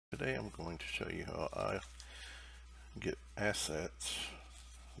Today I'm going to show you how I get assets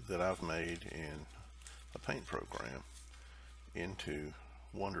that I've made in a paint program into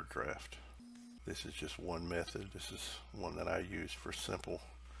Wonderdraft. This is just one method. This is one that I use for simple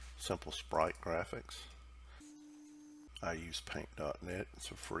sprite graphics. I use paint.net.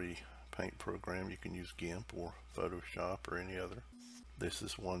 It's a free paint program. You can use GIMP or Photoshop or any other. This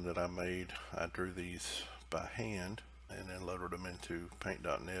is one that I made. I drew these by hand and then loaded them into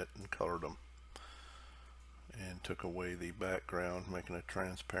paint.net and colored them and took away the background, making a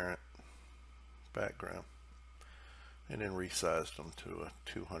transparent background, and then resized them to a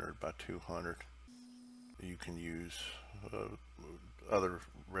 200 by 200. You can use other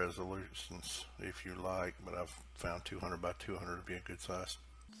resolutions if you like, but I've found 200 by 200 to be a good size.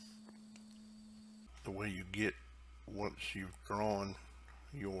 The way you get, once you've drawn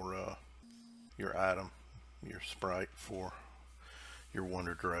your item, your sprite for your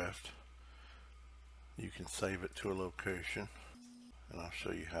Wonderdraft, you can save it to a location, and I'll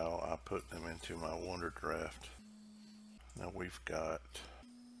show you how I put them into my Wonderdraft. Now we've got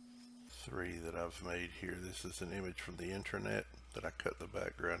 3 that I've made here. This is an image from the internet that I cut the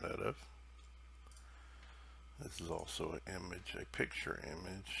background out of. This is also an image, a picture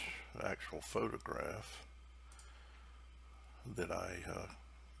image, actual photograph that I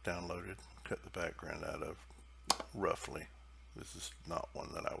downloaded, cut the background out of roughly. This is not one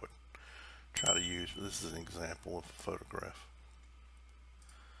that I would try to use, but this is an example of a photograph.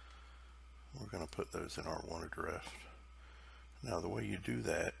 We're going to put those in our Wonderdraft. Now the way you do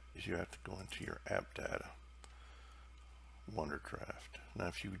that is you have to go into your AppData Wonderdraft.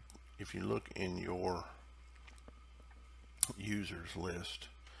 Now if you look in your users list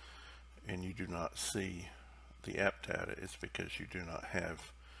and you do not see the app data, it's because you do not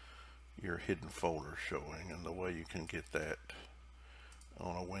have your hidden folder showing. And the way you can get that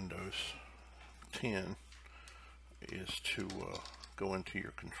on a Windows 10 is to go into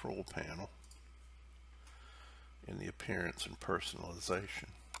your control panel in the appearance and personalization.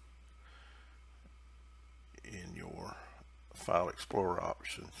 In your file explorer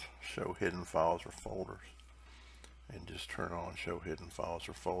options, show hidden files or folders, and just turn on show hidden files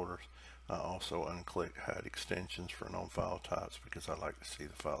or folders. I also unclick hide extensions for known file types because I like to see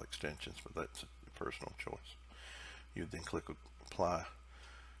the file extensions, but that's a personal choice. You then click apply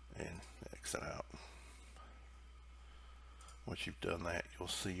and exit out. Once you've done that, you'll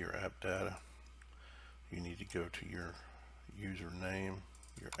see your app data. You need to go to your username,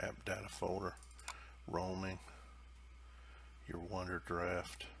 your app data folder, roaming, your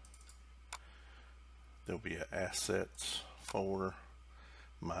Wonderdraft. There'll be an assets folder,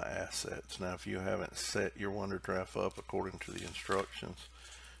 myassets. Now if you haven't set your Wonderdraft up according to the instructions,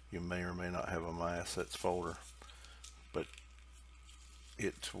 you may or may not have a myassets folder, but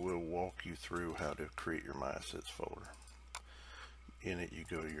it will walk you through how to create your myassets folder. In it you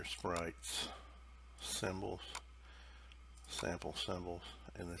go to your sprites, symbols, sample symbols,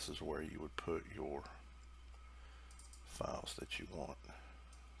 and this is where you would put your files that you want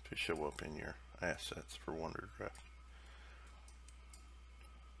to show up in your assets for Wonderdraft.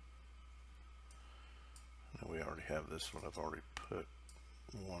 Now we already have this one. I've already put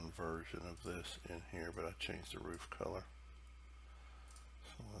one version of this in here, but I changed the roof color.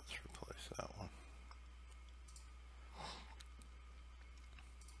 So let's replace that one.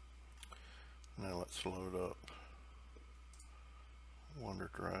 Now let's load up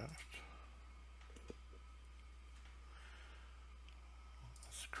Wonderdraft.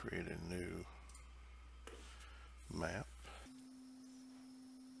 Let's create a new map.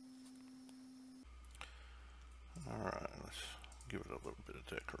 Alright, let's give it a little bit of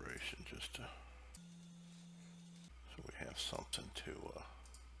decoration just to, so we have something to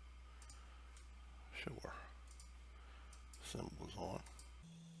show our symbols on.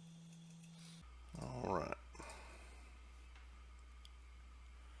 Alright.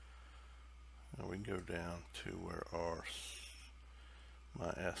 Now we go down to where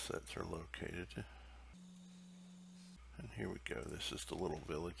my assets are located. And here we go. This is the little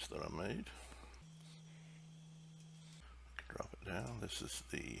village that I made. Drop it down. This is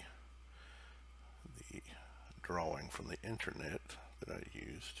the drawing from the internet that I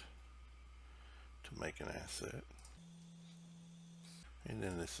used to make an asset. And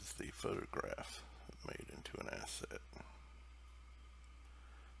then this is the photograph made into an asset.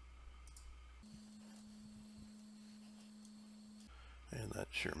 And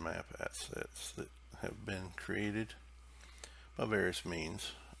that's your map assets that have been created by various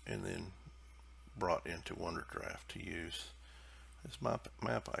means and then brought into Wonderdraft to use as map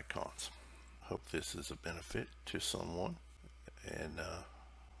icons. Hope this is a benefit to someone, and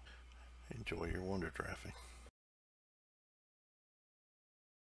Enjoy your wonder drafting.